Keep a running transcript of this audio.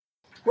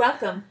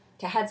Welcome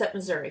to Heads Up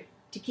Missouri.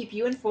 To keep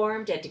you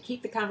informed and to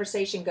keep the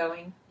conversation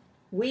going,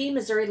 we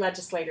Missouri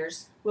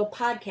legislators will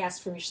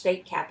podcast from your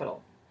state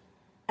capitol.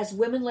 As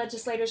women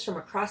legislators from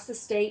across the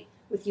state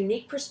with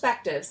unique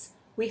perspectives,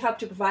 we hope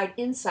to provide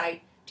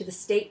insight to the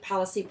state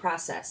policy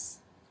process.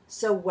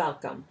 So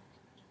welcome.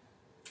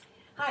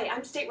 Hi,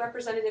 I'm State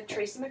Representative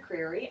Tracy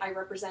McCreary. I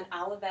represent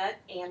Olivet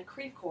and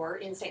Creve Coeur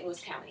in St. Louis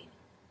County.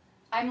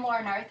 I'm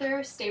Lauren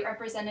Arthur, State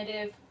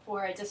Representative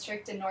for a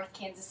district in North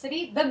Kansas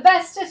City, the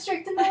best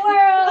district in the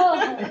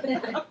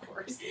world! Of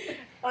course.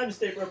 I'm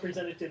State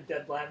Representative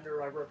Deb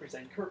Lavender. I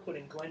represent Kirkwood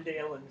and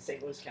Glendale in the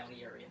St. Louis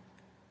County area.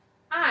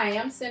 Hi,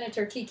 I'm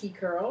Senator Kiki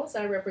Curls.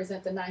 I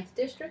represent the 9th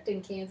District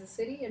in Kansas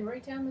City and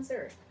Raytown,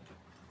 Missouri.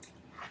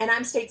 And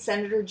I'm State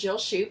Senator Jill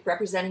Shoup,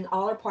 representing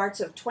all or parts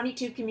of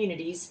 22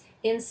 communities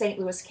in St.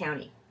 Louis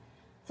County.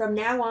 From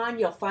now on,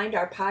 you'll find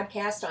our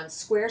podcast on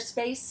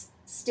Squarespace,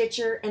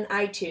 Stitcher, and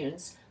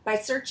iTunes by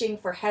searching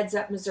for Heads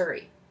Up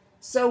Missouri.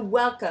 So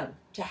welcome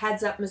to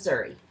Heads Up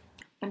Missouri.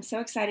 I'm so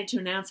excited to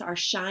announce our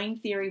Shine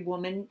Theory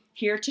woman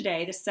here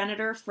today, the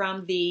senator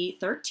from the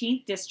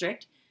 13th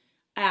District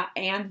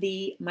and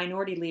the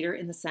minority leader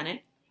in the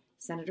Senate,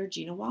 Senator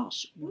Gina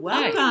Walsh.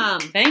 Welcome. Hi.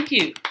 Thank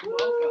you.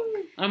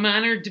 Welcome. I'm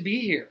honored to be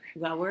here.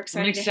 Well, we're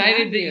excited, I'm excited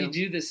to have that you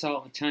do this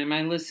all the time.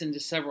 I listen to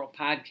several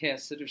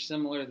podcasts that are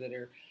similar that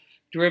are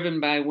driven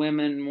by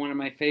women. One of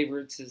my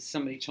favorites is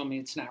somebody told me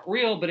it's not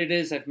real, but it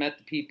is. I've met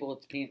the people.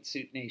 It's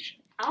Pantsuit Nation.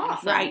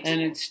 Awesome. Right.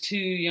 And it's two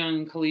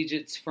young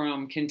collegiates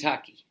from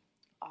Kentucky.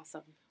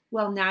 Awesome.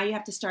 Well, now you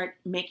have to start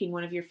making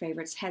one of your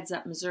favorites, Heads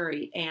Up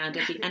Missouri. And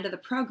at the end of the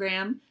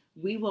program,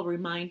 we will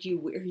remind you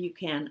where you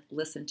can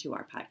listen to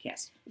our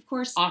podcast. Of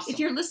course, Awesome. If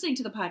you're listening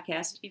to the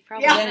podcast, You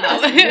probably then it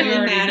doesn't You really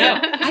already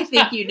matter. know. I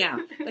think you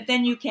know. But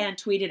then you can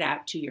tweet it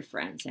out to your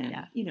friends and,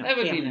 That would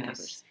be family nice.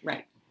 members.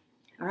 Right.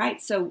 All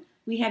right. So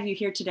we have you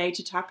here today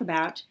to talk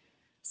about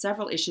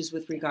several issues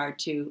with regard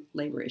to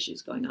labor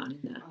issues going on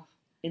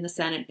in the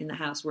Senate, in the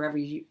House, wherever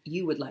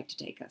you would like to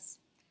take us.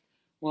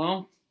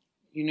 Well,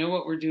 you know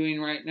what we're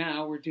doing right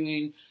now. We're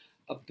doing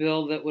a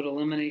bill that would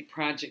eliminate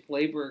project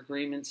labor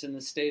agreements in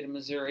the state of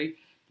Missouri,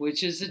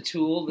 which is a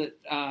tool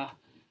that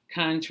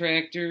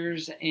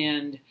contractors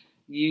and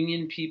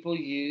union people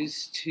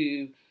use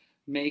to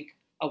make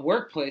a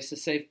workplace a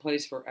safe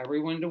place for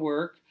everyone to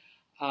work.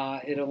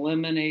 It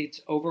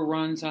eliminates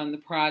overruns on the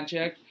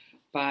project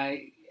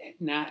by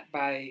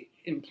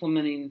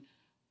implementing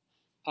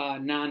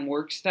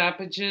non-work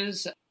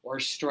stoppages or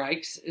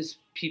strikes, as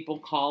people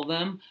call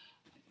them.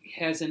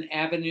 It has an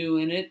avenue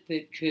in it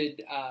that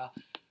could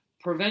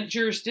prevent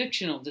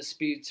jurisdictional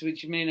disputes,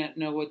 which you may not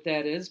know what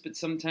that is, but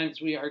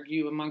sometimes we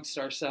argue amongst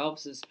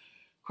ourselves as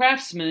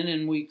craftsmen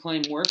and we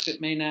claim work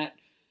that may not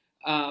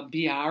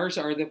be ours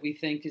or that we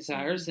think is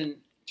ours, and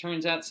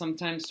turns out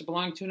sometimes to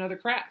belong to another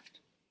craft.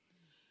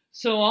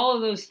 So all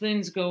of those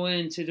things go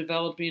into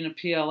developing a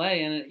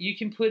PLA, and you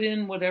can put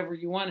in whatever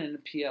you want in a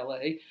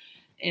PLA.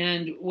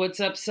 And what's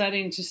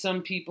upsetting to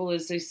some people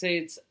is they say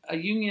it's a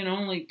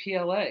union-only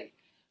PLA.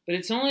 But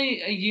it's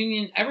only a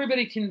union.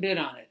 Everybody can bid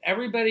on it.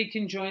 Everybody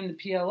can join the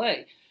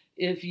PLA.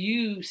 If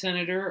you,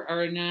 Senator,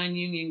 are a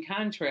non-union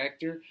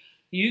contractor,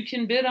 you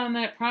can bid on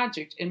that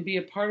project and be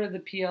a part of the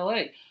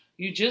PLA.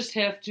 You just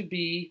have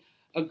to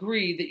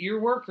agree that your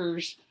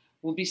workers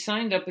will be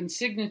signed up and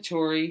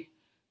signatory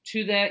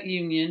to that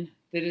union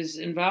that is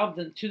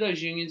to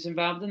those unions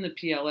involved in the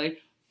PLA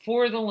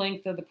for the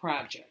length of the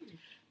project,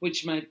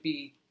 which might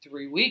be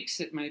 3 weeks,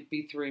 it might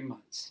be 3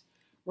 months.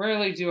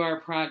 Rarely do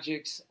our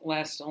projects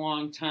last a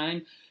long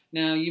time.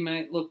 Now, you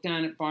might look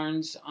down at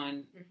Barnes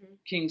on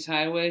Kings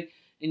Highway,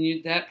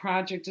 and that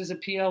project is a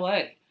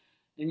PLA.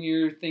 And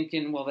you're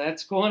thinking, well,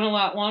 that's going a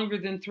lot longer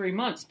than 3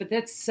 months, but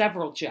that's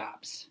several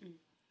jobs.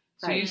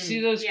 So Right. you see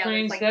those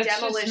cranes, like that's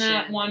demolition. just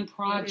not one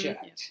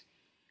project.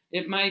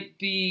 It might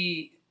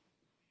be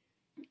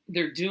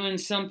they're doing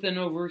something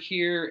over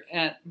here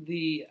at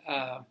the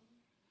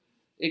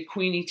at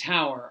Queenie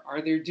Tower,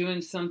 or they're doing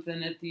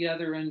something at the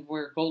other end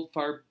where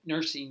Goldfarb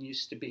Nursing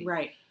used to be.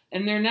 Right.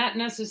 And they're not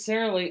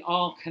necessarily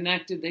all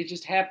connected. They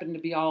just happen to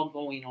be all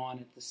going on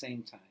at the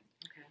same time.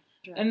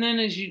 Okay. And then,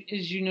 as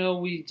you know,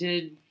 we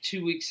did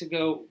 2 weeks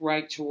ago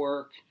Right to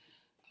Work,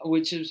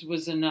 which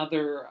was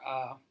another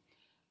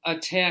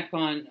attack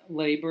on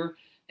labor.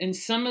 And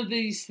some of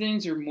these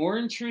things are more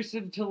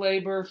intrusive to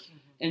labor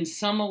and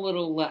some a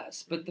little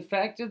less. But the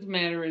fact of the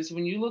matter is,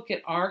 when you look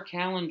at our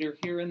calendar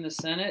here in the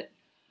Senate,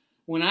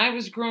 when I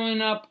was growing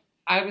up,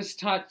 I was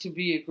taught to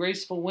be a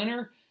graceful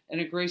winner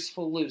and a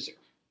graceful loser.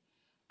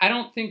 I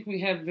don't think we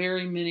have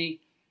very many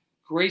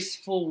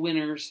graceful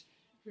winners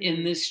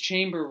in this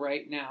chamber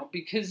right now,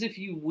 because if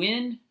you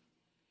win,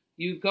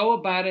 you go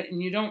about it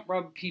and you don't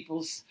rub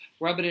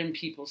it in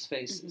people's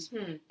faces.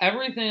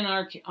 Everything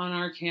on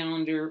our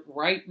calendar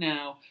right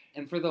now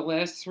and for the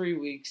last 3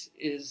 weeks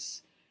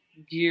is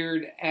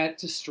geared at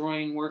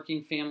destroying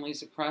working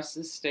families across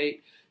the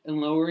state and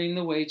lowering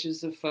the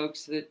wages of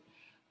folks that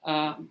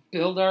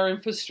build our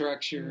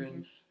infrastructure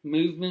and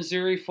move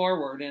Missouri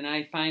forward. And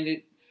I find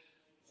it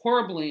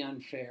horribly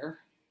unfair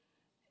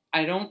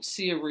I don't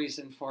see a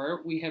reason for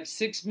it. We have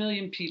 6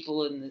 million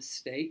people in this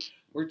state.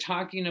 We're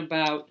talking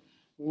about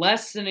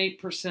less than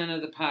 8%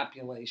 of the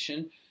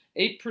population.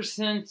 8%,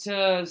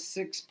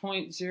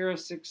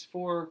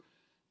 6.064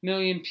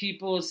 million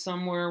people is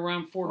somewhere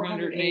around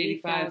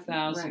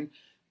 485,000 right.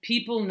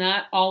 people.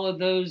 Not all of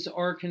those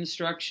are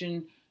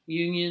construction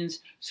unions.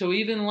 So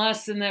even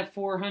less than that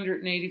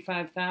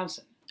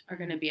 485,000 are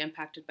going to be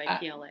impacted by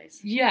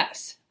PLAs.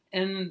 Yes.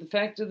 And the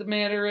fact of the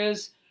matter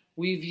is,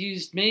 we've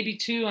used maybe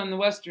 2 on the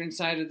western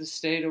side of the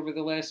state over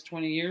the last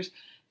 20 years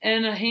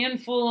and a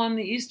handful on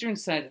the eastern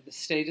side of the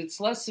state.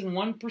 It's less than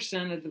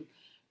 1% of the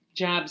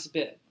jobs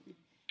bid.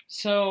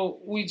 So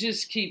we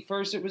just keep,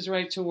 first it was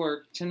right to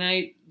work.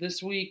 Tonight,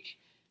 this week,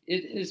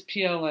 it is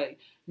PLA.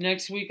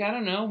 Next week, I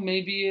don't know,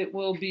 maybe it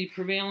will be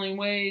prevailing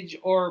wage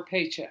or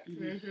paycheck.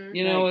 Mm-hmm.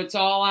 You know, it's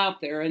all out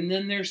there. And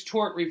then there's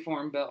tort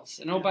reform bills.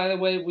 And oh, by the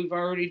way, we've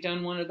already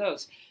done one of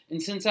those. And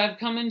since I've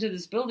come into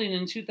this building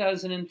in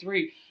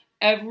 2003,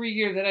 every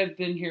year that I've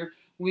been here,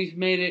 we've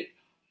made it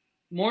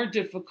more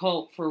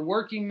difficult for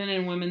working men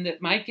and women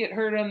that might get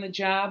hurt on the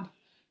job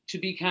to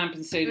be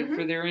compensated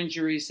for their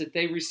injuries that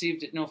they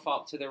received at no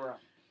fault to their own.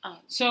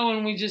 So,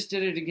 and we just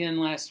did it again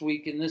last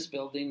week in this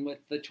building with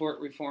the tort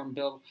reform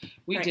bill.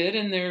 We did,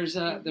 and there's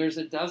a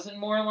dozen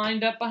more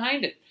lined up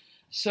behind it.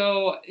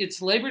 So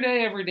it's Labor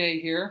Day every day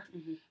here,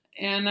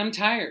 and I'm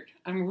tired.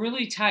 I'm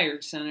really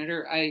tired,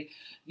 Senator.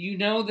 You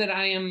know that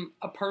I am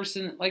a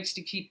person that likes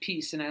to keep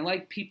peace, and I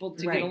like people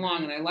to get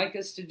along, and I like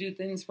us to do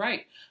things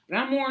right. But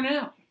I'm worn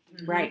out.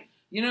 Right.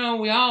 You know,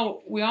 we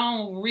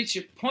all reach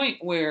a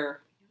point where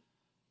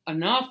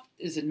enough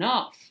is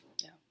enough.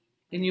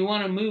 And you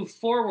want to move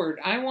forward.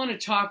 I want to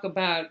talk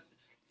about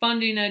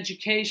funding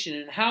education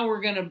and how we're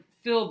going to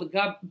fill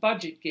the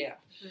budget gap.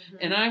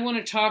 And I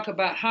want to talk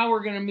about how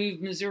we're going to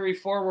move Missouri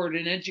forward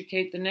and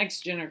educate the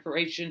next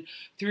generation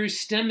through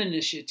STEM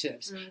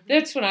initiatives.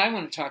 That's what I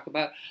want to talk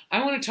about.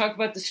 I want to talk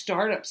about the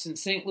startups in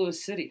St.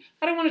 Louis City.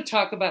 I don't want to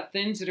talk about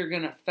things that are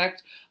going to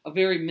affect a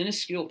very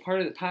minuscule part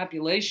of the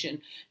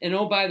population. And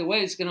oh, by the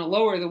way, it's going to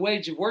lower the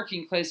wage of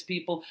working class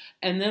people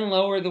and then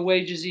lower the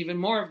wages even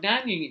more of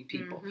non-union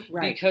people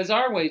because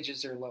our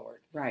wages are lowered.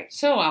 Right.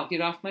 So I'll get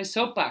off my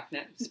soapbox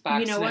now.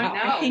 You know what?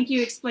 I think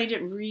you explained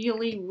it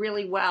really,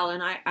 really well,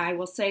 and I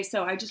will say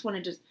so. I just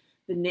wanted to.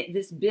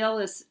 This bill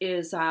is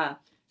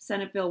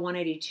Senate Bill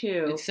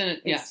 182.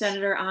 It's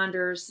Senator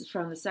Anders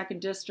from the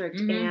 2nd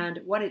District,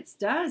 and what it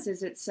does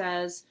is it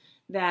says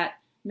that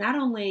not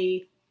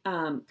only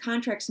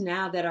contracts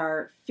now that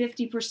are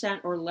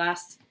 50% or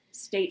less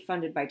state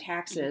funded by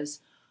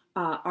taxes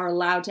are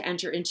allowed to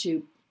enter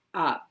into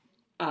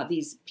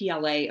these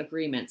PLA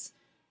agreements.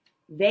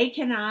 They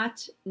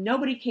cannot,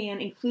 nobody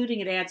can, including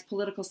it adds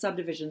political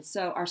subdivisions.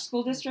 So our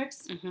school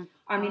districts,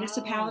 our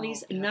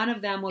municipalities, none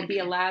of them will be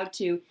allowed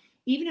to,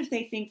 even if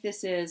they think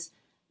this is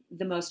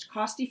the most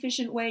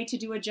cost-efficient way to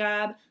do a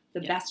job, the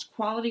best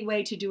quality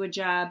way to do a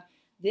job,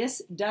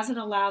 this doesn't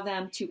allow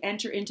them to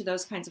enter into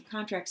those kinds of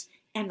contracts.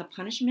 And the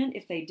punishment,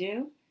 if they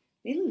do,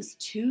 they lose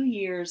 2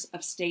 years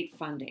of state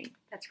funding.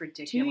 That's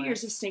ridiculous. 2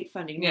 years of state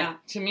funding. Yeah, now,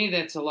 to me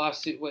that's a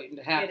lawsuit waiting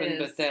to happen,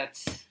 but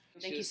that's...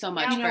 Thank you so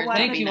much. You know what?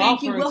 Thank you all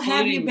for We'll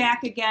have you including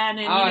back again,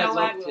 and I you know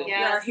love what? to. You're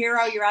our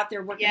hero. You're out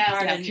there working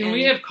hard. Can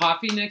we have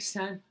coffee next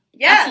time?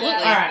 Yes.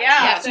 Absolutely. All right.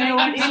 Yeah. You know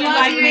what? We If you love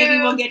like, you. maybe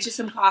we'll get you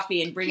some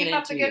coffee and bring Keep it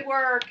up into the you. good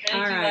work. All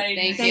right.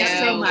 Thank Thanks you.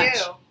 so much.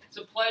 It's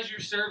a pleasure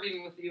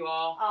serving with you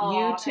all.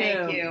 Oh, You too.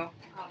 Thank you.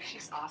 Oh,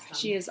 she's awesome.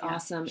 She is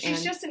awesome. She's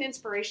and just an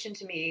inspiration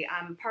to me.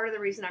 Part of the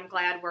reason I'm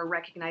glad we're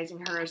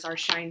recognizing her as our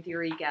Shine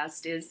Theory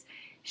guest is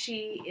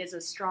she is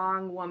a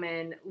strong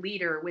woman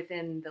leader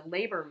within the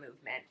labor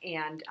movement,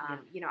 and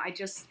you know, I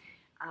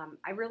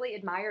really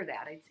admire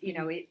that. It's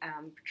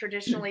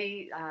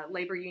traditionally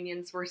labor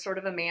unions were sort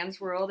of a man's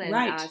world,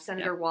 and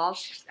Senator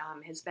Walsh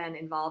has been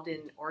involved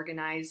in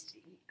organized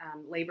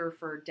labor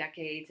for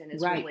decades, and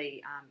is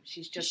really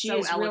she's just so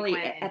eloquent really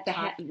and at the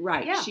tough. head.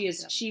 Right. Yeah. She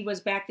is. She was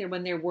back there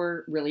when there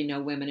were really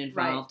no women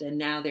involved, and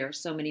now there are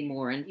so many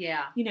more. And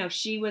you know,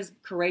 she was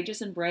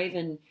courageous and brave,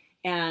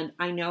 and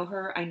I know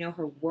her. I know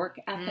her work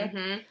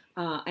ethic,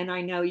 and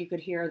I know you could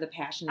hear the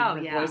passion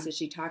in her voice as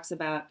she talks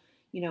about,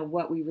 you know,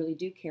 what we really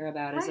do care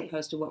about as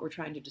opposed to what we're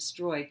trying to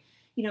destroy.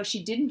 You know,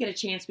 she didn't get a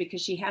chance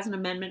because she has an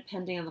amendment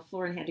pending on the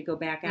floor and had to go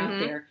back out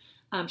there.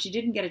 She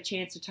didn't get a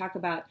chance to talk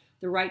about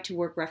the right to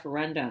work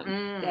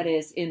referendum that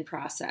is in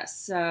process.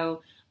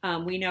 So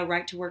we know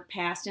right to work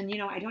passed, and you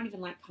know, I don't even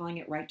like calling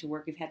it right to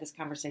work. We've had this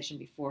conversation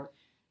before.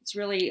 It's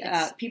really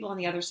people on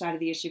the other side of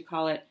the issue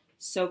call it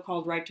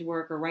so-called right to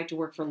work or right to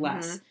work for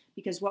less,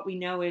 because what we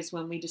know is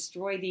when we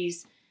destroy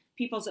these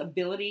people's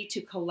ability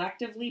to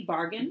collectively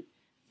bargain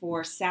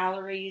for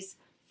salaries,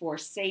 for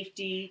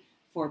safety,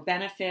 for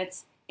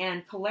benefits,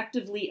 and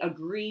collectively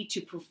agree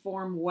to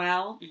perform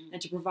well and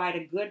to provide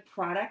a good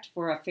product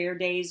for a fair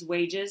day's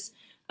wages,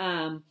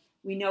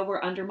 we know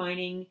we're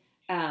undermining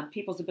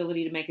people's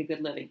ability to make a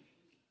good living.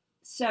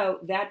 So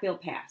that bill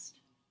passed,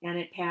 and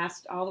it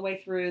passed all the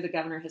way through. The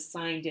governor has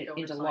signed it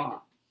into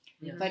law.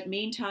 Yes. But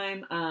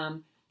meantime,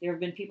 there have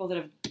been people that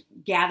have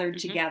gathered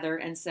together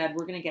and said,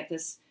 we're going to get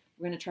this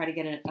We're going to try to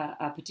get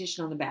a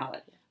petition on the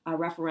ballot, a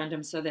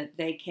referendum, so that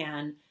they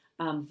can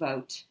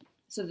vote,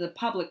 so the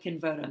public can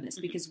vote on this,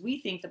 because we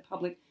think the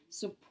public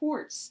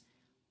supports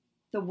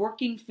the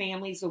working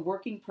families, the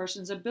working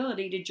person's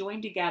ability to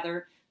join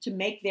together to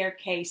make their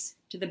case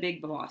to the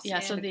big boss. Yeah,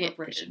 and so the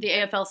corporation.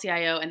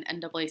 AFL-CIO and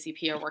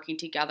NAACP are working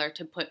together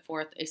to put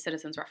forth a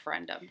citizens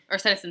referendum, or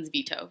citizens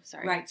veto,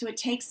 sorry. Right, so it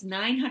takes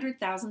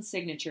 900,000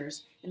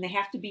 signatures, and they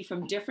have to be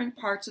from different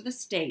parts of the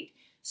state.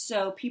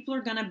 So people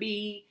are going to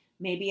be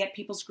maybe at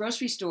people's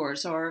grocery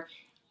stores, or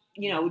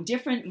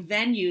different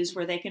venues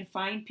where they can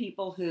find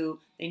people who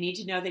they need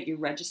to know that you're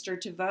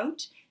registered to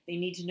vote. They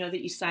need to know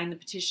that you sign the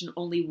petition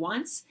only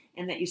once,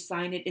 and that you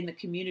sign it in the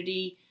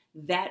community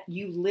that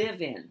you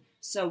live in.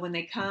 So when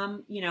they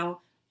come,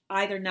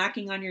 either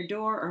knocking on your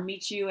door or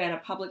meet you at a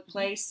public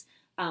place,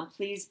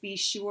 please be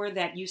sure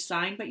that you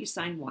sign, but you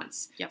sign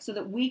once. Yep. So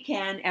that we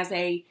can, as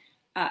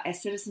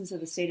citizens of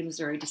the state of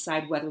Missouri,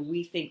 decide whether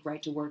we think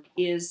right to work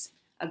is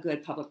a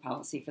good public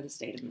policy for the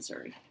state of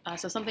Missouri.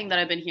 So something that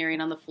I've been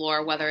hearing on the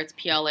floor, whether it's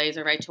PLAs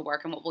or right to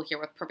work, and what we'll hear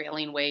with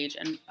prevailing wage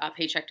and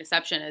paycheck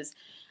deception, is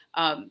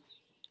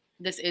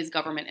this is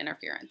government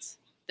interference.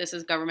 This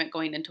is government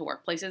going into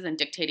workplaces and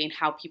dictating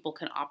how people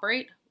can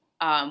operate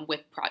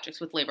with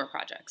projects, with labor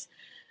projects.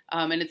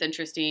 And it's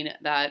interesting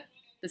that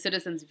the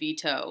citizens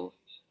veto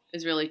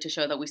is really to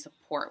show that we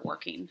support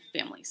working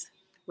families.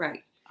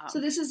 Right.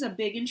 So this is a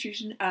big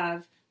intrusion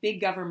of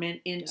big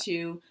government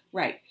into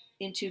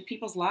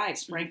people's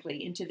lives,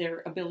 frankly, into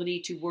their ability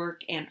to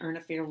work and earn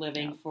a fair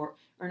living,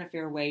 earn a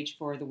fair wage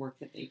for the work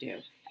that they do.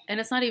 And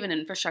it's not even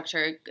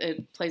infrastructure.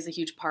 It plays a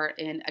huge part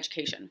in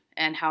education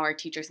and how our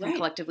teachers can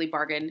collectively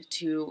bargain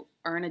to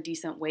earn a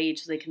decent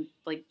wage so they can,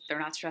 they're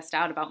not stressed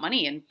out about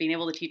money and being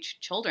able to teach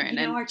children.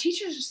 Our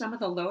teachers are some of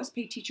the lowest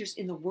paid teachers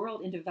in the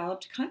world in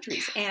developed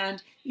countries.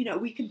 And,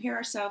 we compare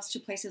ourselves to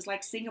places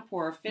like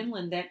Singapore or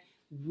Finland that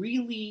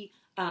really,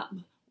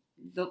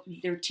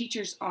 their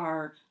teachers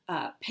are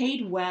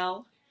paid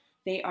well.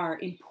 They are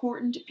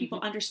important. People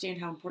understand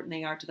how important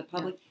they are to the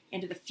public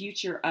and to the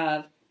future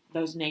of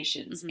those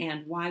nations,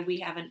 and why we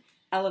haven't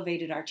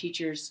elevated our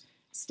teachers'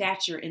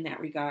 stature in that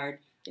regard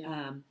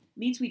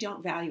means we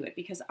don't value it,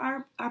 because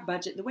our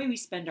budget, the way we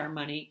spend our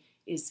money,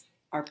 is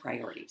our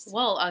priorities.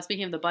 Well,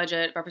 speaking of the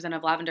budget,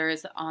 Representative Lavender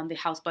is on the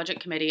House Budget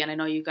Committee, and I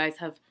know you guys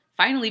have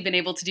finally been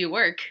able to do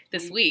work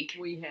this week.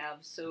 We have.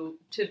 So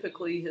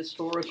typically,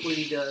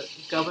 historically, the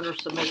governor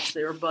submits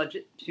their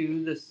budget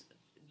to this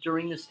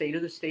during the State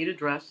of the State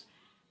address,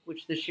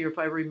 which this year, if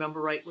I remember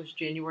right, was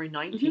January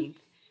 19th.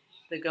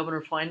 The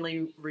governor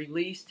finally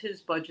released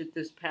his budget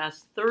this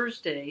past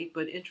Thursday,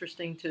 but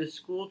interesting to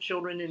school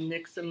children in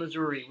Nixa,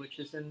 Missouri, which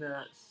is in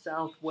the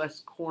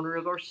southwest corner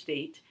of our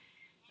state.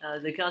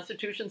 The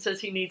Constitution says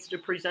he needs to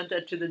present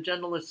that to the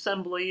General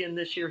Assembly, and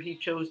this year he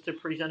chose to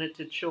present it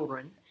to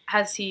children.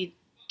 Has he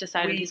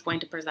decided he's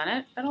going to present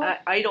it at all?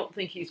 I don't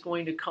think he's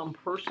going to come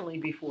personally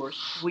before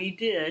us. We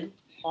did,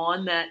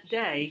 on that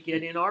day,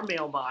 get in our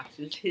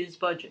mailboxes his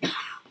budget.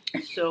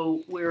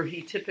 So where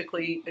he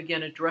typically,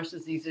 again,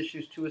 addresses these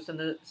issues to us in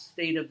the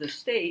state of the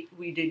state,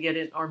 we did get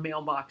in our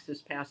mailbox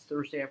this past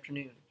Thursday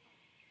afternoon.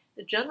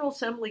 The General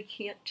Assembly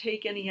can't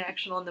take any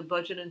action on the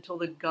budget until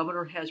the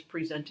governor has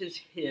presented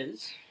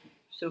his.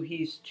 So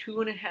he's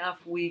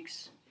 2.5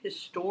 weeks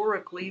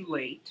historically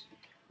late.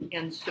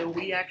 And so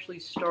we actually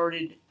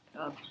started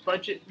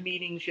budget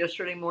meetings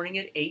yesterday morning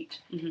at 8.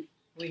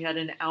 We had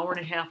an hour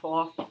and a half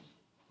off.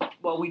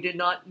 Well, we did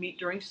not meet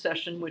during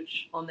session,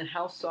 which on the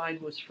House side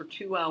was for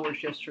 2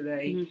 hours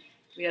yesterday.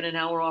 We had an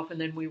hour off,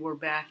 and then we were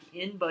back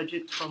in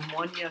budget from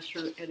 1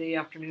 yesterday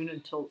afternoon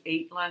until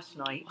 8 last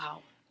night.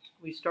 Wow.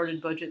 We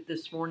started budget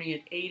this morning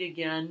at 8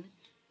 again.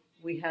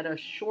 We had a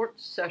short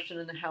session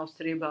in the House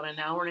today, about an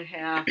hour and a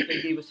half.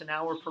 They gave us an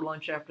hour for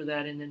lunch after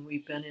that, and then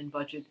we've been in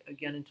budget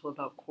again until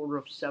about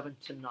 6:45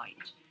 tonight.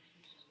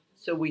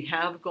 So we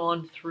have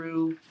gone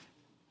through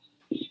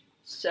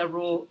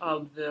several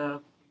of the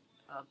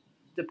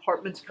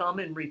departments come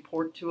and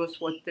report to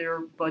us what their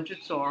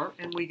budgets are,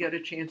 and we get a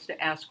chance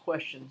to ask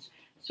questions.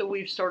 So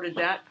we've started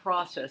that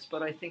process,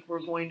 but I think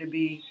we're going to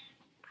be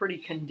pretty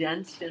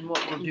condensed in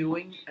what we're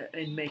doing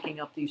in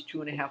making up these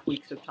 2.5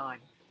 weeks of time.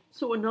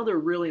 So another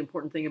really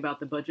important thing about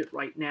the budget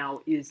right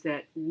now is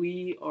that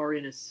we are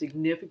in a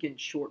significant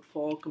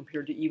shortfall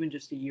compared to even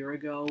just a year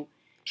ago.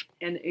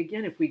 And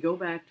again, if we go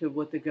back to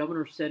what the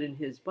governor said in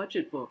his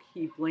budget book,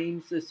 he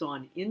blames this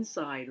on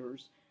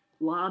insiders,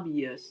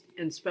 lobbyists,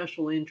 and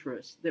special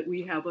interests, that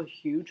we have a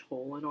huge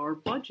hole in our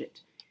budget.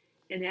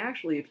 And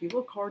actually, if you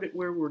look hard at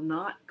where we're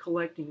not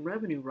collecting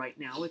revenue right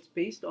now, it's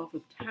based off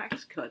of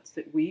tax cuts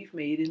that we've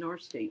made in our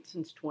state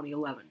since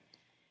 2011.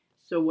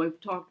 So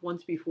I've talked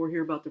once before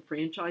here about the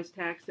franchise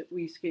tax that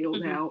we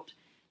scaled out.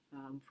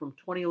 From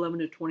 2011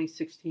 to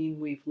 2016,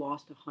 we've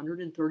lost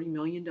 $130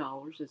 million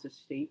as a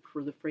state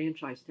for the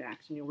franchise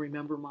tax. And you'll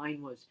remember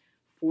mine was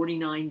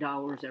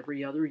 $49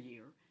 every other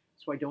year,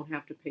 so I don't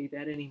have to pay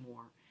that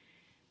anymore.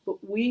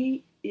 But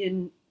we,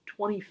 in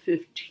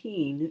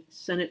 2015,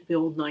 Senate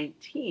Bill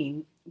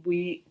 19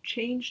 we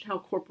changed how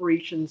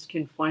corporations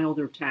can file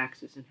their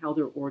taxes and how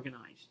they're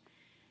organized.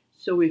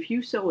 So if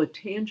you sell a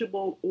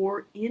tangible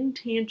or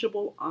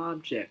intangible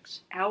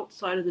objects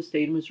outside of the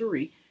state of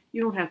Missouri,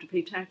 you don't have to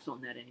pay tax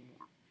on that anymore.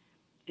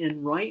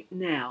 And right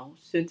now,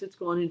 since it's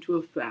gone into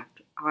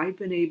effect, I've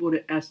been able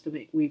to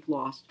estimate we've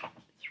lost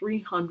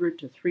 $300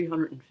 to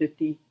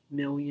 $350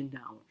 million.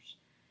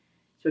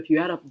 So if you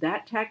add up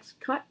that tax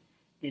cut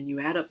and you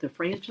add up the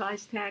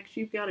franchise tax,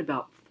 you've got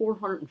about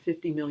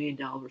 $450 million,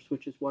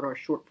 which is what our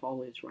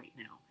shortfall is right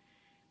now.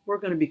 We're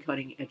going to be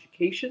cutting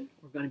education.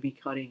 We're going to be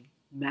cutting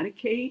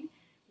Medicaid.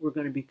 We're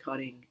going to be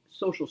cutting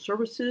social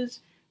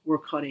services. We're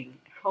cutting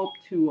help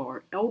to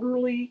our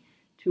elderly,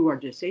 to our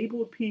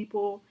disabled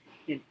people.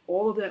 And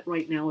all of that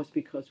right now is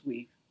because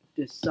we've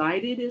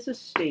decided as a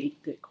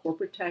state that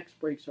corporate tax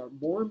breaks are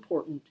more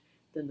important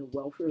than the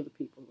welfare of the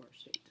people of our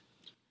state.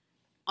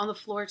 On the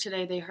floor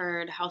today, they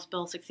heard House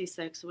Bill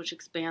 66, which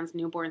expands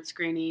newborn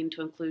screening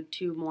to include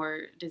 2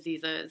 more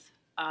diseases.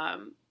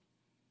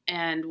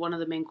 And one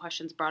of the main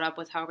questions brought up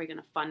was, how are we going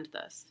to fund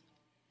this?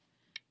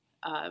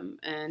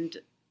 And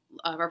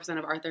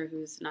Representative Arthur,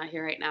 who's not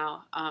here right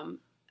now,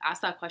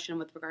 asked that question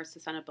with regards to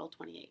Senate Bill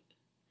 28.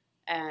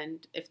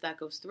 And if that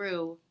goes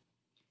through,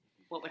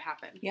 what would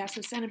happen? Yeah, so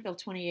Senate Bill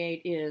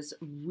 28 is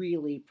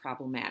really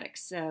problematic.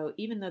 So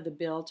even though the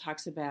bill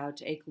talks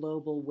about a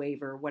global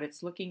waiver, what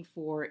it's looking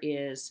for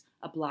is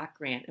a block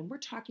grant. And we're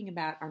talking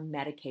about our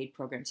Medicaid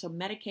program. So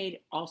Medicaid,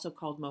 also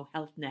called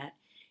MoHealthNet,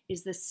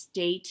 is the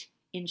state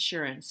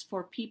insurance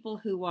for people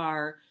who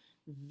are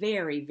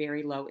very,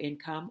 very low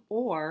income,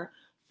 or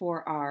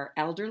for our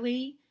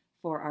elderly,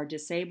 for our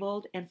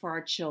disabled, and for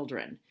our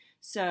children.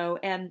 So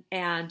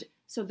and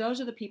so those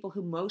are the people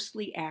who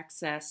mostly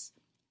access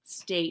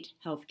state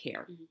health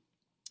care.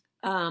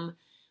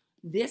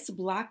 This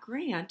block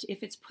grant,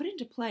 if it's put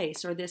into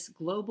place, or this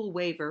global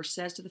waiver,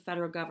 says to the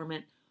federal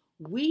government,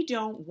 we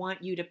don't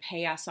want you to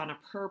pay us on a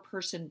per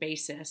person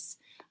basis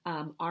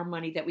our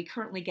money that we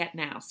currently get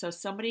now. So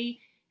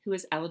somebody who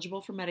is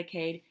eligible for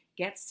Medicaid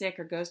gets sick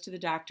or goes to the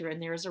doctor,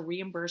 and there is a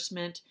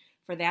reimbursement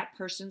for that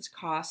person's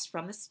costs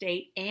from the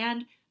state,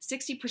 and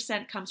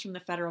 60% comes from the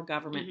federal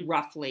government,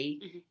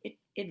 roughly.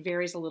 It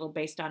varies a little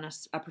based on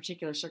a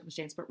particular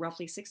circumstance, but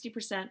roughly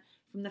 60%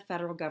 from the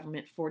federal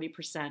government,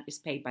 40% is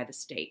paid by the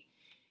state.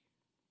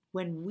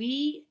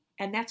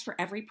 And that's for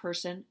every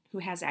person who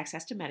has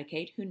access to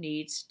Medicaid who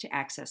needs to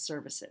access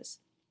services.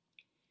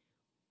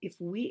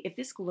 If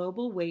this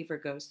global waiver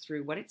goes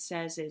through, what it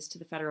says is to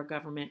the federal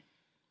government,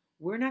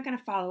 we're not going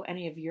to follow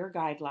any of your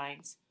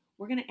guidelines.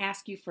 We're going to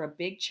ask you for a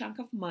big chunk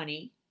of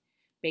money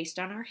based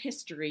on our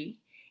history,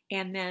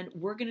 and then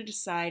we're going to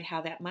decide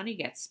how that money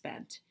gets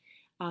spent.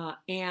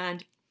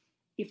 And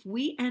if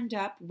we end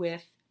up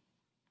with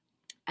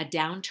a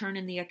downturn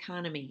in the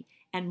economy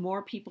and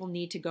more people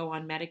need to go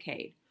on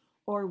Medicaid,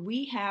 or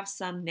we have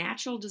some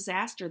natural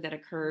disaster that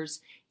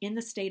occurs in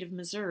the state of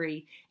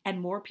Missouri and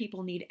more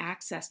people need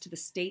access to the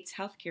state's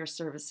healthcare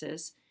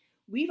services,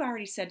 we've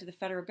already said to the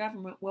federal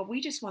government, well,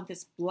 we just want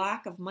this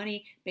block of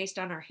money based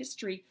on our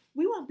history.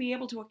 We won't be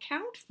able to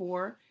account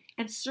for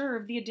and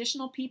serve the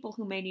additional people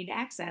who may need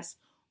access,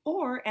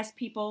 or as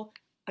people,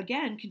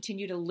 again,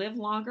 continue to live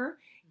longer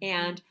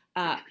and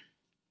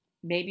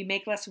maybe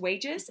make less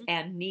wages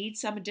and need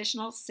some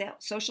additional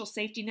social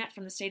safety net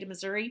from the state of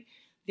Missouri,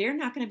 they're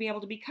not going to be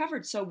able to be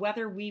covered. So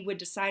whether we would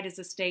decide as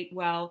a state,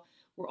 well,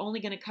 we're only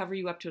going to cover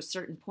you up to a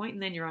certain point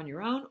and then you're on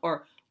your own,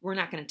 or we're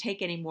not going to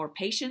take any more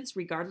patients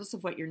regardless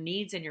of what your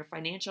needs and your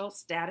financial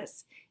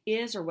status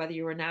is, or whether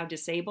you are now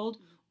disabled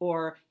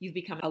or you've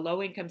become a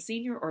low-income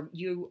senior or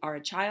you are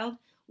a child,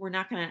 we're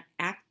not going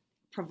to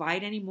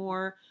provide any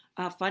more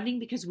funding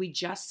because we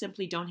just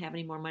simply don't have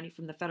any more money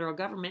from the federal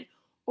government.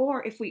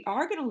 Or if we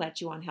are going to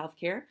let you on health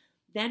care,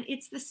 then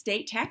it's the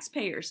state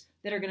taxpayers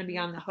that are going to be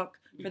on the hook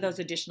for those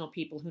additional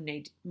people who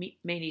may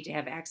need to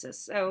have access.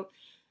 So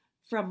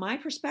from my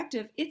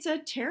perspective, it's a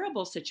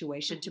terrible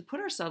situation to put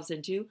ourselves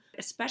into,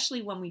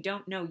 especially when we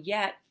don't know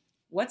yet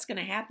what's going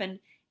to happen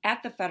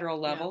at the federal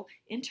level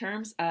in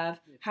terms of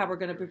how we're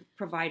going to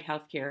provide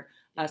health care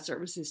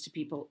services to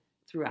people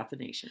throughout the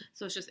nation.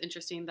 So it's just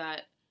interesting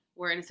that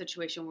we're in a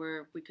situation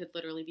where we could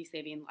literally be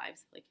saving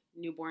lives, like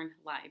newborn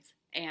lives,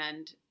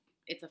 and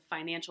it's a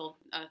financial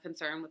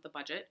concern with the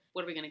budget.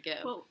 What are we going to give?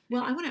 Well,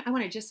 I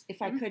want to just,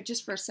 if I could,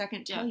 just for a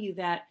second, tell you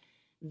that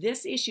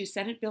this issue,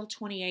 Senate Bill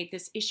 28,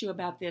 this issue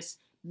about this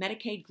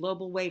Medicaid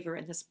global waiver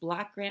and this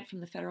block grant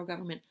from the federal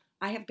government,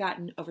 I have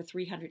gotten over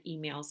 300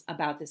 emails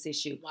about this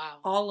issue. Wow.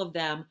 All of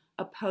them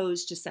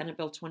opposed to Senate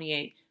Bill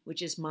 28,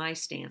 which is my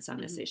stance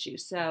on this issue.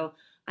 So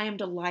I am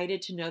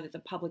delighted to know that the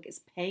public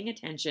is paying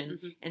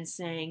attention and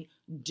saying,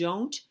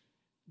 don't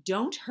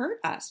hurt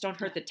us. Don't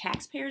hurt the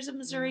taxpayers of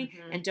Missouri,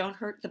 and don't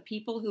hurt the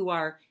people who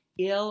are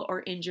ill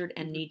or injured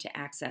and need to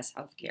access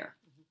health care.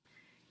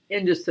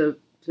 And just to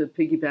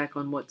piggyback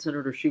on what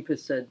Senator Shoup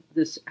has said,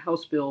 this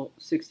House Bill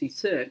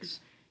 66,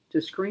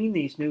 to screen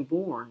these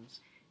newborns,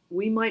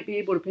 we might be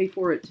able to pay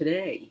for it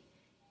today,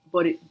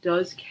 but it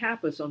does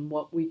cap us on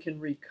what we can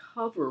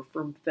recover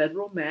from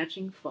federal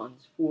matching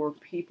funds for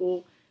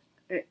people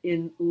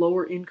in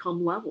lower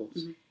income levels.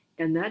 Mhm.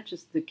 And that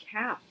just the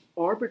cap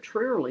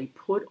arbitrarily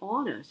put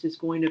on us is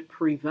going to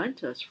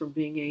prevent us from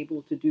being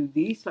able to do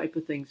these type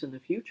of things in the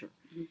future.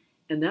 Mhm.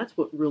 And that's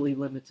what really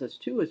limits us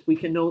too, is we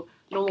can no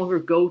longer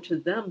go to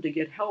them to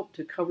get help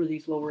to cover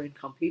these lower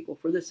income people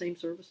for the same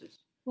services.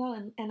 Well,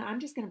 and I'm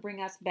just going to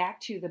bring us back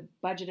to the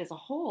budget as a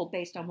whole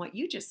based on what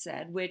you just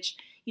said, which,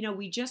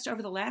 we just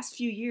over the last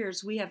few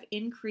years, we have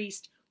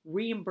increased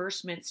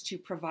reimbursements to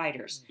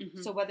providers.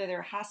 Mhm. So whether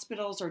they're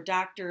hospitals or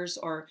doctors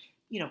or,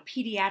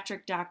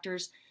 pediatric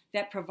doctors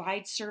that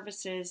provide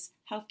services,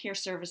 healthcare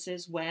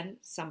services when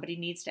somebody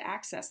needs to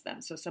access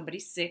them. So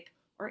somebody's sick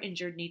or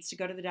injured needs to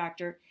go to the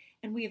doctor.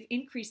 And we have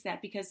increased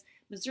that because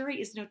Missouri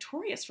is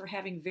notorious for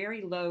having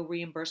very low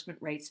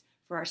reimbursement rates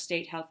for our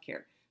state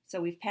healthcare.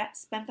 So we've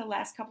spent the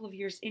last couple of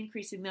years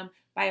increasing them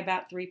by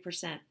about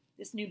 3%.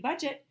 This new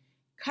budget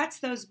cuts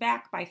those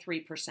back by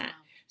 3%.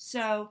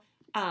 So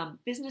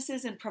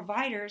businesses and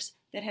providers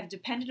that have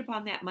depended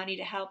upon that money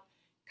to help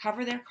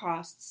cover their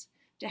costs,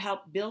 to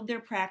help build their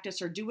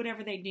practice or do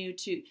whatever they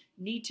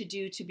need to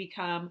do to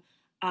become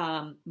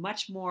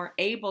much more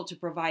able to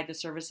provide the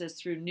services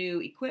through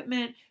new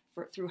equipment,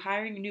 through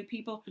hiring new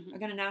people, Mhm. are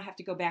going to now have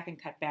to go back and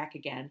cut back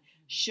again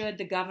should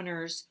the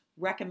governor's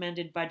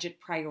recommended budget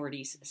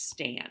priorities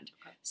stand.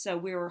 Okay. So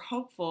we were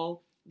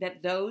hopeful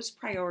that those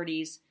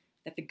priorities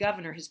that the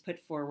governor has put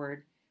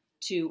forward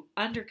to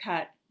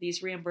undercut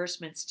these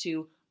reimbursements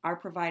to our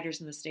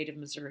providers in the state of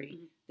Missouri,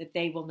 Mhm. that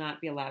they will not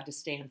be allowed to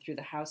stand through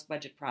the House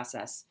budget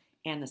process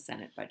and the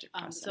Senate budget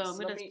process. So I'm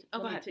going Let to me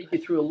go ahead. take you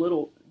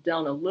through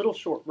down a little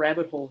short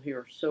rabbit hole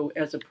here. So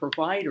as a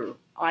provider,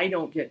 I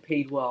don't get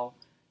paid well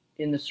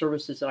in the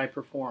services that I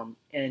perform.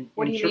 And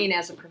What do you mean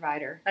as a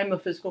provider? I'm a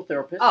physical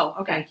therapist. Oh,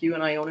 okay. Thank you.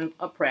 And I own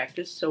a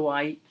practice. So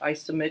I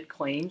submit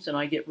claims and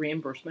I get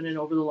reimbursement. And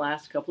over the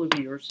last couple of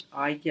years,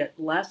 I get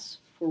less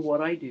for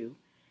what I do.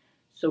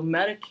 So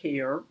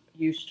Medicare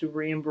used to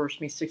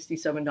reimburse me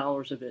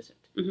 $67 a visit.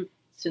 Mhm.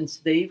 Since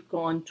they've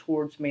gone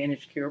towards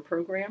managed care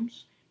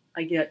programs,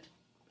 I get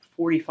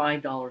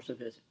 $45 a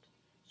visit.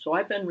 So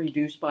I've been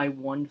reduced by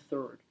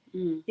 1/3.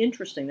 Mhm.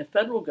 Interesting, the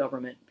federal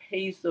government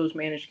pays those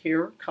managed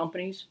care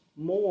companies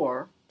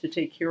more to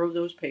take care of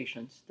those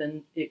patients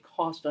than it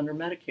costs under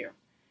Medicare.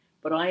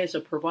 But I, as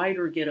a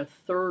provider, get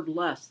 1/3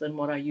 less than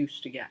what I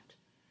used to get.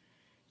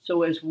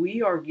 So as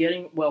we are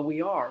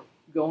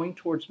going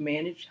towards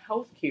managed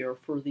health care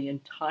for the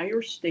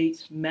entire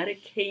state's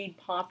Medicaid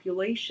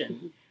population,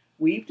 Mhm.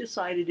 we've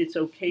decided it's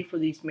okay for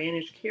these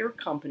managed care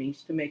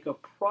companies to make a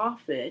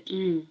profit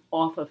Mm.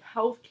 off of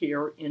health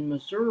care in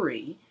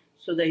Missouri,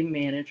 so they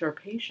manage our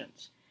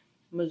patients.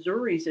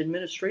 Missouri's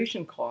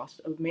administration cost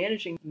of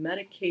managing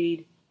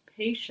Medicaid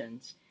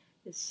patients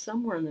is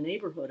somewhere in the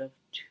neighborhood of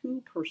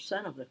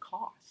 2% of the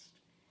cost.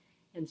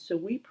 And so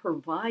we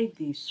provide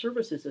these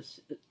services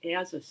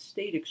as a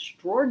state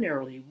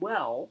extraordinarily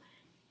well.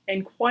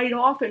 And quite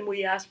often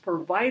we ask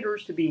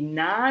providers to be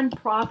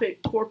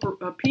nonprofit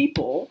corporate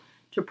people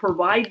to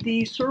provide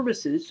these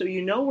services, so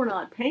we're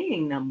not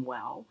paying them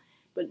well.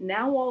 But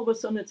now all of a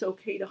sudden it's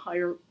okay to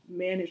hire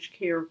managed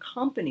care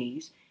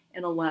companies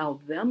and allow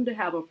them to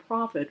have a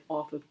profit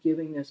off of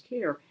giving this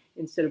care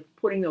instead of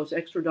putting those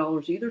extra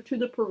dollars either to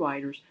the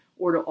providers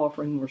or to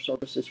offering more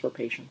services for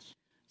patients.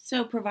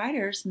 So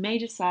providers may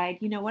decide,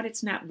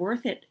 it's not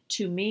worth it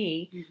to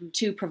me Mhm.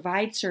 to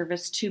provide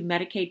service to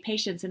Medicaid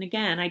patients. And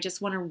again, I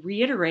just want to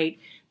reiterate,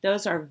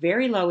 those are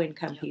very low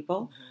income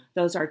people.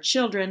 Those are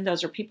children.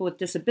 Those are people with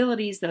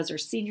disabilities. Those are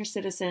senior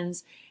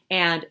citizens.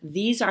 And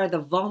these are the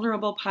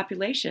vulnerable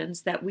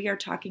populations that we are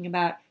talking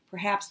about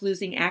perhaps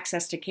losing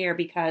access to care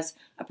because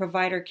a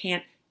provider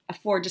can't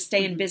afford to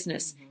stay in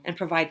business and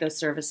provide those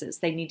services.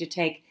 They need to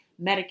take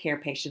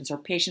Medicare patients or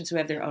patients who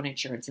have their own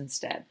insurance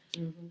instead.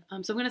 So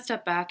I'm going to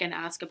step back and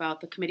ask about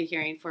the committee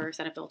hearing for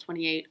Senate Bill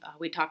 28.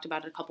 We talked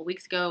about it a couple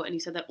weeks ago, and you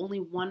said that only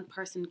one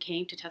person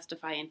came to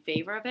testify in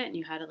favor of it, and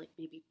you had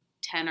maybe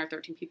 10 or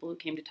 13 people who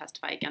came to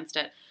testify against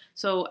it.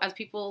 So as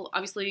people,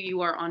 obviously you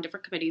are on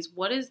different committees,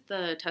 what does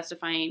the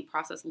testifying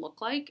process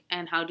look like,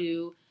 and how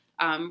do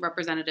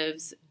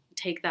representatives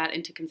take that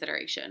into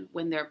consideration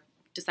when they're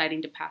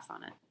deciding to pass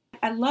on it?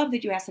 I love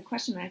that you asked the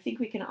question, and I think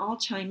we can all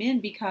chime in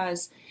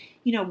because,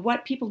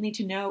 what people need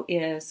to know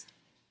is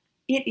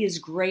it is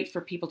great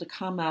for people to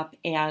come up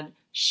and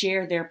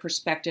share their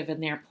perspective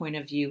and their point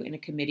of view in a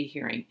committee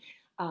hearing.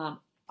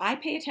 I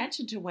pay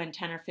attention to when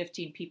 10 or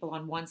 15 people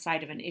on one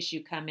side of an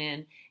issue come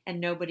in and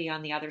nobody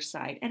on the other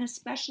side, and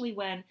especially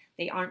when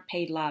they aren't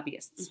paid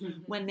lobbyists,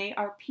 Mhm. when they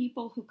are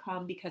people who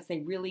come because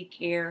they really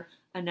care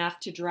enough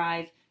to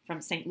drive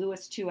from St.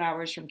 Louis 2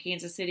 hours, from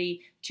Kansas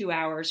City 2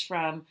 hours,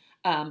 from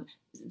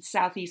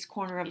southeast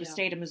corner of the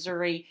state of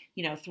Missouri,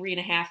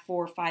 3.5,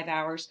 4, 5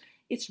 hours.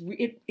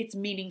 It's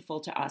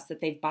meaningful to us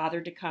that they've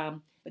bothered to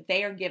come, but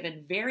they are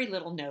given very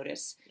little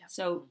notice. Yeah.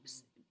 So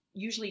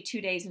usually 2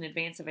 days in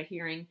advance of a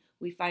hearing,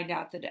 we find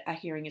out that a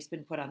hearing has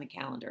been put on the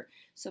calendar.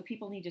 So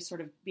people need to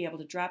sort of be able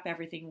to drop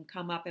everything and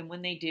come up, and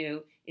when they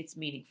do, it's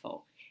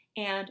meaningful.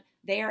 And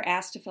they are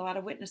asked to fill out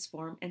a witness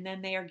form, and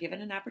then they are given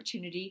an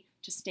opportunity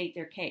to state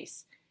their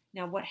case.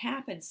 Now, what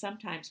happens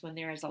sometimes when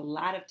there is a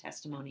lot of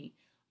testimony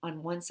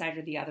on one side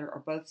or the other or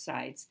both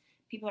sides,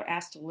 people are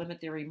asked to limit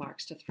their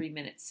remarks to 3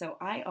 minutes. So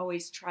I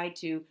always try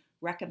to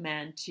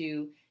recommend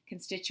to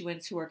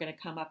constituents who are going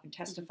to come up and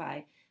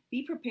testify,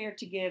 be prepared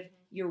to give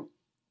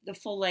the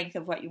full length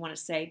of what you want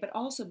to say, but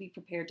also be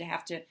prepared to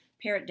have to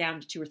pare it down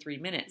to 2 or 3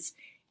 minutes.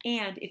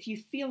 And if you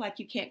feel like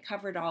you can't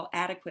cover it all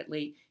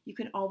adequately, you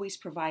can always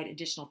provide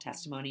additional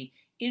testimony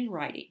in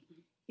writing.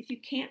 If you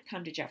can't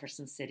come to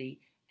Jefferson City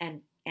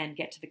and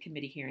get to the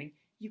committee hearing,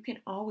 you can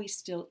always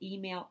still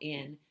email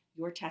in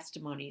your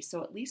testimony.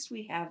 So at least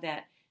we have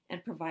that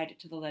and provide it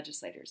to the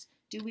legislators.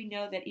 Do we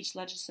know that each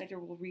legislator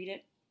will read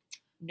it?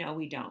 No,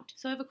 we don't.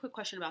 So I have a quick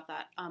question about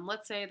that.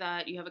 Let's say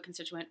that you have a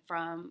constituent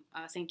from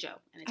St. Joe,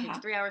 and it takes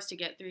 3 hours to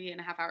get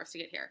 3.5 hours to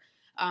get here,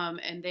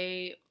 and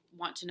they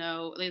want to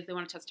know, they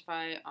want to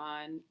testify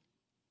on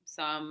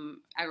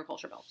some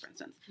agriculture bill, for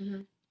instance.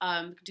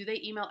 Do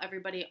they email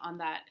everybody on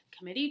that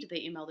committee? Do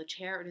they email the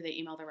chair, or do they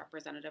email the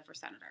representative or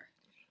senator?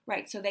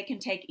 Right, so they can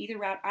take either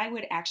route. I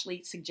would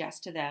actually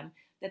suggest to them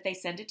that they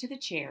send it to the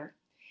chair.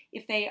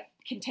 If they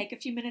can take a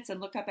few minutes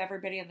and look up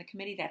everybody on the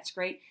committee, that's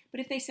great.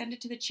 But if they send it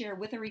to the chair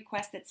with a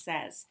request that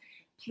says,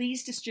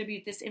 please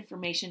distribute this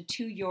information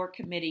to your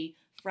committee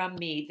from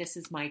me, this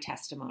is my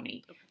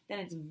testimony, then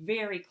it's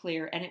very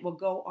clear and it will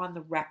go on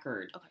the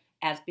record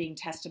as being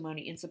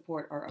testimony in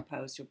support or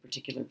opposed to a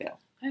particular bill.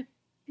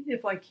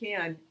 If I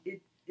can,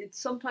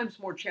 it's sometimes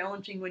more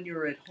challenging when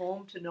you're at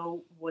home to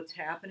know what's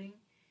happening.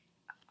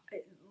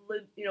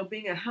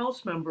 Being a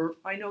House member,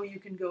 I know you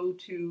can go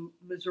to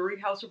Missouri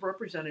House of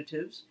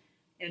Representatives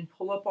and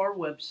pull up our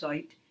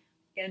website.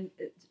 And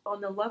on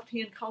the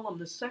left-hand column,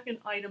 the second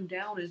item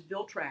down is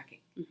bill tracking.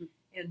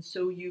 And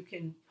so you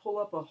can pull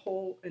up a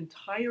whole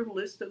entire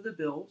list of the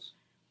bills.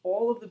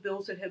 All of the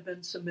bills that have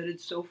been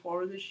submitted so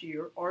far this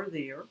year are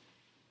there.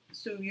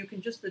 So you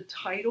can the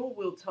title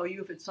will tell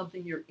you if it's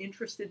something you're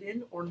interested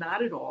in or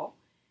not at all.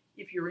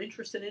 If you're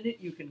interested in it,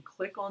 you can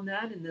click on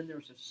that, and then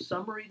there's a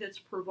summary that's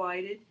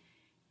provided.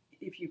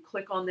 If you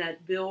click on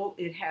that bill,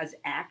 it has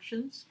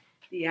actions.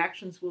 The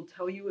actions will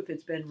tell you if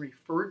it's been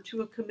referred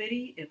to a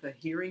committee, if a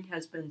hearing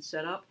has been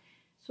set up.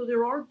 So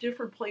there are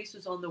different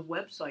places on the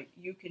website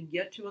you can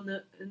get to in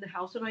the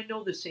House, and I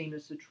know the same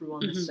is true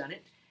on the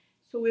Senate.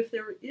 So if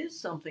there is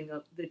something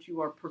that you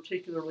are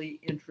particularly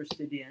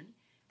interested in,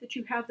 that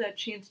you have that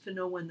chance to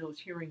know when those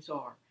hearings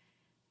are.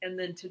 And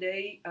then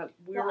today,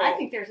 I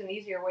think there's an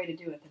easier way to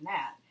do it than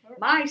that.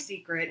 My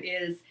secret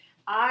is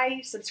I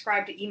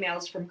subscribe to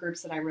emails from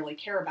groups that I really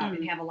care about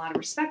and have a lot of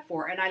respect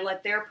for, and I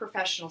let their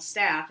professional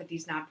staff at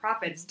these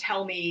nonprofits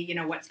tell me,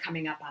 what's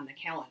coming up on the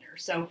calendar.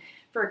 So,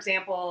 for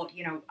example,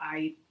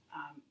 I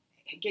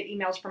get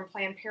emails from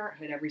Planned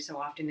Parenthood every so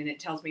often, and it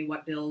tells me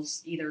what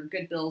bills, either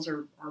good bills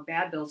or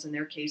bad bills in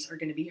their case, are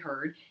going to be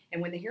heard,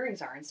 and when the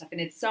hearings are and stuff.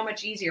 And it's so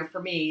much easier for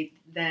me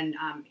than,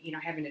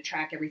 having to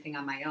track everything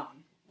on my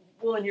own.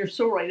 Well, and you're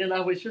so right. And I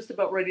was just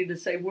about ready to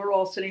say we're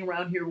all sitting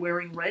around here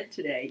wearing red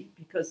today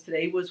because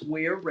today was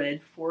Wear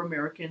Red for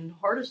American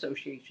Heart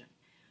Association.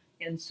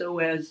 And so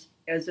as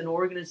an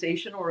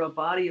organization or a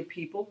body of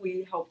people,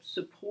 we help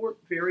support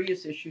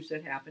various issues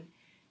that happen.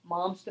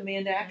 Moms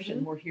Demand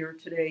Action. We're here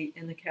today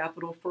in the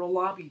Capitol for a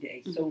lobby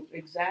day. So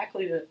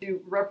exactly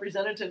to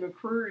Representative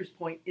McCreary's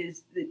point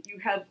is that you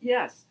have,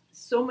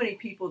 so many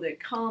people that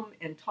come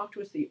and talk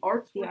to us. The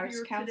Arts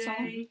Council.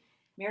 Today.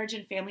 Marriage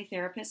and family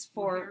therapists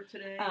for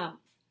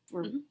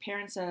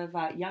parents of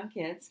young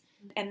kids,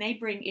 and they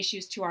bring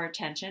issues to our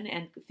attention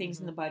and things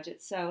in the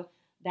budget. So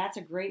that's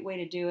a great way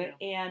to do it.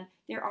 And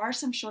there are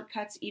some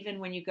shortcuts. Even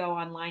when you go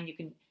online, you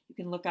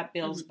can look up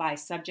bills by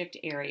subject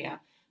area.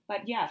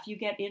 But if you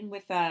get in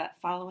with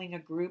following a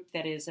group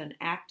that is an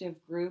active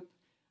group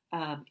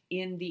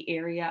in the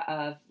area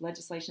of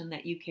legislation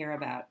that you care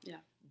about,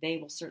 they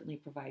will certainly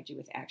provide you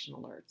with action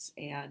alerts.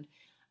 And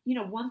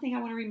one thing I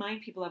want to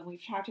remind people of, and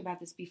we've talked about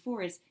this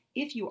before, is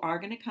if you are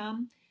going to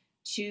come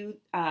to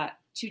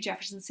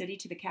Jefferson City,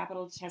 to the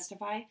Capitol to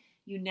testify,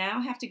 you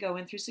now have to go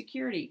in through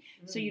security.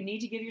 So you need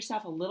to give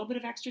yourself a little bit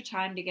of extra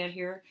time to get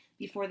here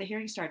before the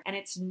hearing starts. And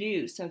it's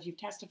new. So if you've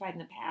testified in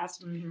the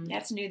past,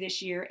 that's new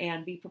this year,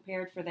 and be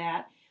prepared for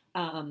that.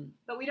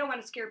 But we don't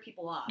want to scare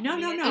people off. No.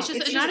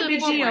 It's not a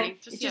big deal.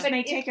 It just may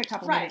if, take a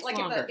couple right, minutes like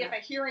longer. If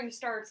a hearing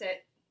starts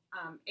at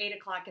 8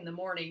 o'clock in the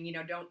morning,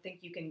 don't think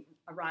you can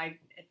arrive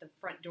at the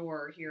front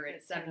door here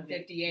at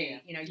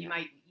 7:58.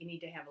 You need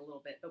to have a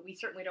little bit, but we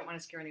certainly don't want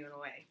to scare anyone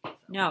away. So.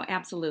 No,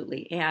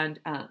 absolutely. And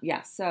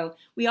so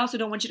we also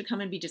don't want you to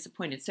come and be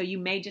disappointed. So you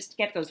may just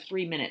get those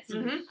 3 minutes.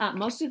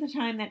 Most of the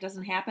time that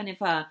doesn't happen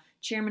if a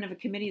chairman of a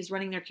committee is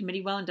running their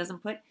committee well and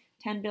doesn't put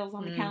 10 bills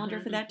on the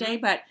calendar for that day.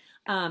 But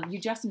you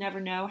just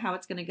never know how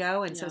it's going to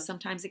go. And so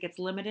sometimes it gets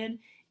limited,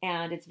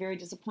 and it's very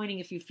disappointing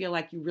if you feel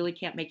like you really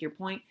can't make your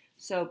point.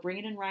 So bring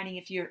it in writing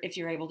if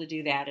you're able to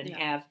do that, and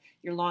have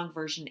your long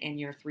version and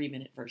your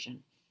 3-minute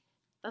version.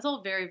 That's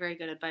all very, very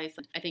good advice.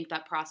 I think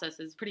that process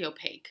is pretty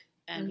opaque,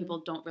 and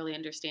people don't really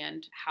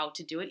understand how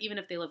to do it, even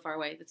if they live far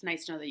away. It's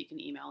nice to know that you can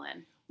email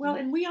in. Well,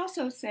 and we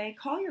also say,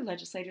 call your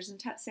legislators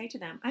and say to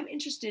them, I'm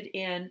interested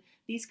in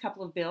these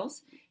couple of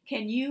bills.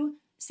 Can you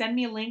send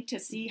me a link to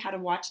see how to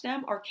watch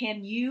them? Or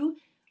can you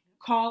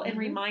call and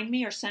remind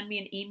me or send me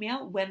an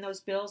email when those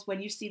bills,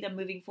 when you see them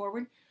moving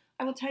forward?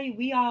 I will tell you,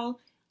 we all,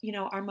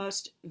 our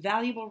most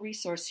valuable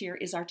resource here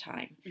is our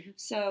time.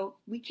 So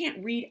we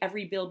can't read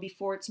every bill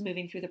before it's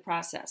moving through the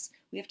process.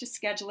 We have to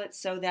schedule it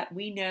so that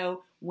we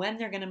know when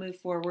they're going to move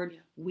forward.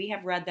 We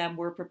have read them.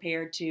 We're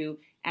prepared to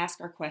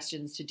ask our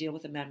questions, to deal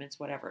with amendments,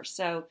 whatever.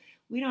 So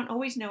we don't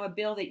always know a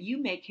bill that you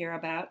may care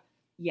about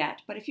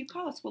yet. But if you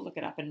call us, we'll look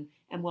it up and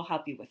we'll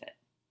help you with it.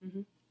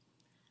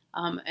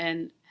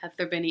 And have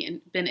there been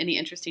any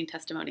interesting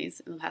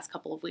testimonies in the past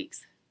couple of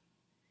weeks?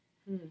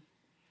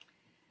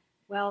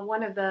 Well,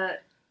 one of the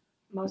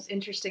most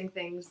interesting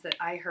things that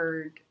I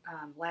heard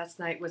last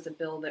night was a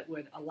bill that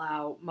would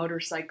allow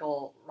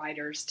motorcycle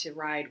riders to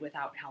ride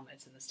without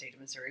helmets in the state of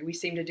Missouri. We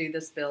seem to do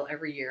this bill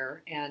every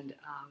year, and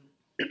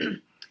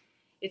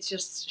it's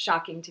just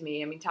shocking to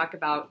me. I mean, talk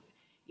about,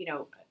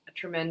 a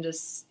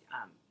tremendous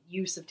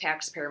use of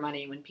taxpayer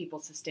money when people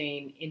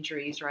sustain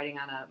injuries riding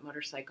on a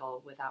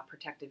motorcycle without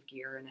protective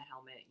gear and a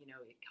helmet.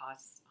 It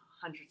costs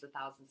hundreds of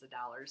thousands of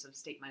dollars of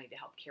state money to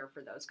help care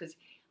for those, because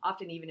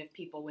often, even if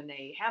people, when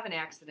they have an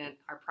accident,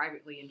 are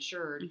privately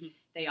insured,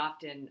 they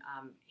often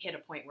hit a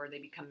point where they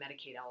become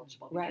Medicaid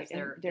eligible because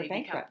they're they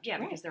bankrupt.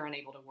 because they're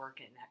unable to work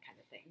and that kind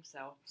of thing.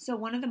 So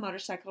one of the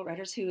motorcycle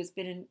riders who has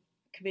been in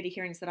committee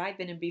hearings that I've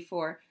been in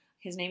before,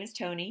 his name is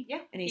Tony.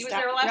 Yeah, and he was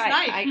there last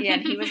night.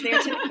 And he was there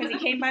because he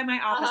came by my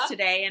office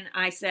today, and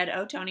I said,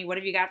 "Oh, Tony, what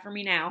have you got for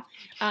me now?"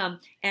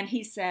 And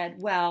he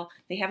said, "Well,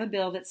 they have a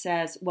bill that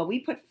says, we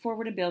put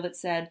forward a bill that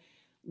said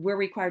we're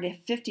required to have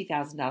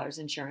 $50,000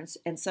 insurance,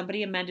 and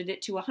somebody amended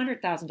it to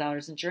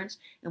 $100,000 insurance,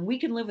 and we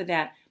can live with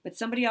that. But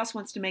somebody else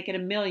wants to make it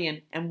 $1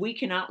 million, and we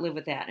cannot live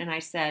with that." And I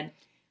said,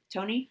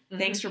 "Tony,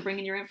 thanks for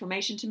bringing your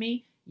information to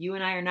me. You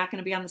and I are not going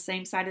to be on the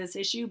same side of this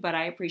issue, but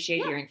I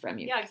appreciate hearing from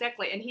you." Yeah,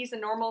 exactly. And he's a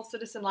normal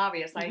citizen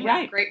lobbyist. I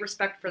have great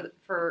respect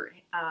for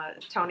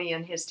Tony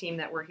and his team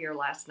that were here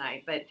last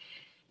night. But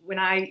when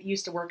I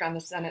used to work on the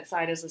Senate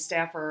side as a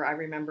staffer, I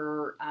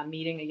remember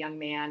meeting a young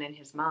man and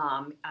his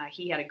mom.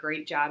 He had a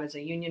great job as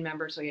a union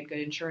member, so he had good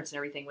insurance and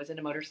everything, was in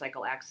a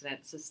motorcycle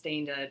accident,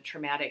 sustained a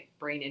traumatic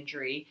brain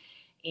injury,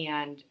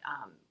 and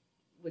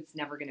was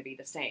never going to be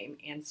the same.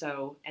 And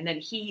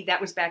then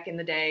that was back in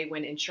the day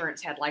when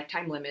insurance had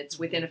lifetime limits.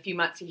 Within a few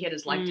months, he hit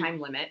his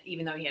lifetime limit,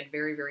 even though he had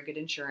very, very good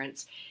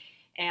insurance.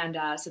 And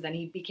so then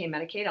he became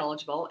Medicaid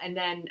eligible. And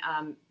then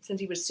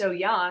since he was so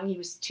young, he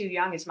was too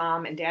young. His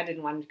mom and dad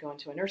didn't want him to go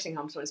into a nursing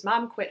home. So his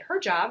mom quit her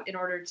job in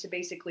order to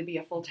basically be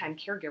a full-time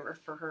caregiver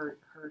for her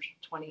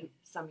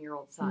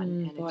 20-some-year-old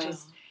son. And it's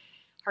just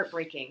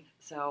heartbreaking.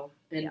 So,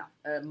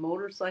 a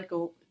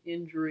motorcycle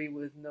injury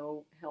with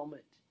no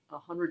helmet,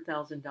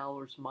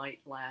 $100,000 might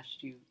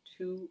last you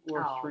 2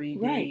 or 3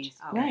 days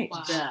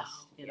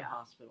best in a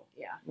hospital.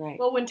 Yeah. Right.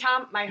 Well, when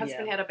my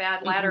husband had a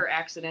bad ladder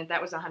accident,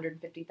 that was a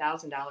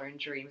 $150,000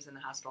 injury. He was in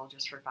the hospital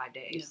just for 5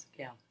 days.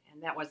 Yeah.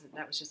 And that was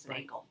just an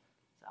ankle.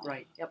 So.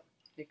 Right. Yep.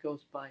 It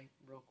goes by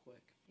real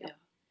quick. Yep.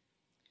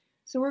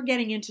 So we're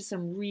getting into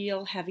some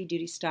real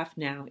heavy-duty stuff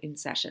now in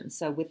session.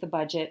 So with the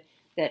budget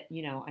that,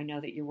 I know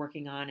that you're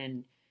working on,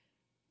 and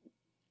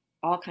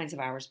all kinds of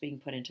hours being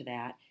put into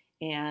that.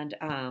 And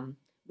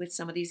with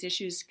some of these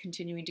issues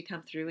continuing to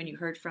come through, and you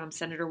heard from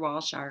Senator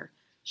Walsh, our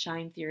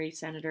Shine Theory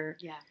senator,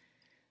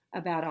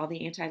 about all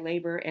the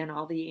anti-labor and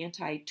all the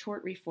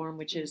anti-tort reform,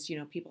 which is,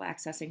 people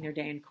accessing their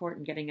day in court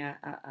and getting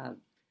a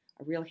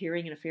real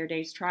hearing and a fair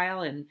day's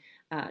trial, and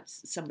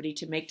somebody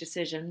to make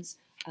decisions.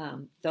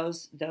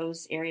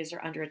 Those areas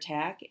are under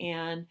attack,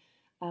 and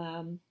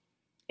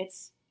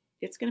it's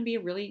going to be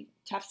a really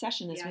tough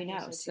session, as we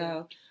know.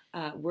 So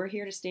we're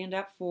here to stand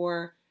up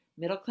for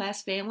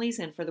middle-class families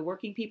and for the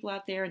working people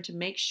out there, and to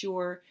make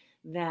sure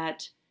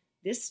that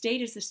this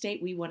state is the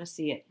state we want to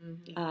see it.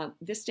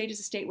 This state is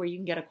a state where you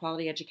can get a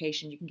quality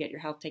education, you can get your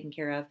health taken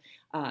care of,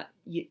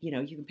 you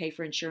can pay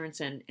for insurance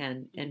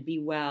and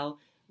be well,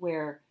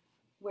 where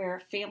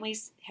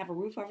families have a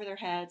roof over their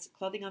heads,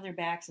 clothing on their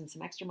backs, and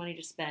some extra money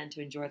to spend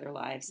to enjoy their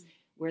lives,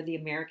 where the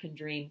American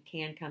dream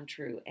can come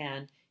true.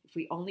 And if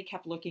we only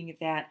kept looking at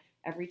that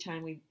every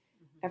time we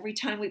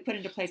put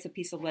into place a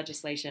piece of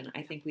legislation,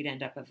 I think we'd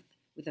end up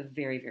with a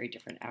very, very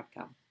different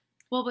outcome.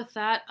 Well, with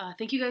that,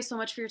 thank you guys so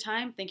much for your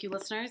time. Thank you,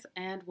 listeners,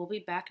 and we'll be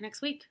back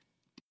next week.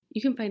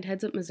 You can find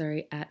Heads Up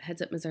Missouri at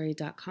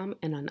headsupmissouri.com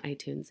and on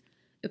iTunes.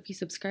 If you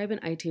subscribe in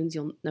iTunes,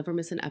 you'll never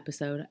miss an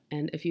episode,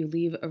 and if you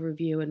leave a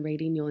review and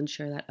rating, you'll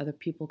ensure that other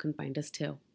people can find us too.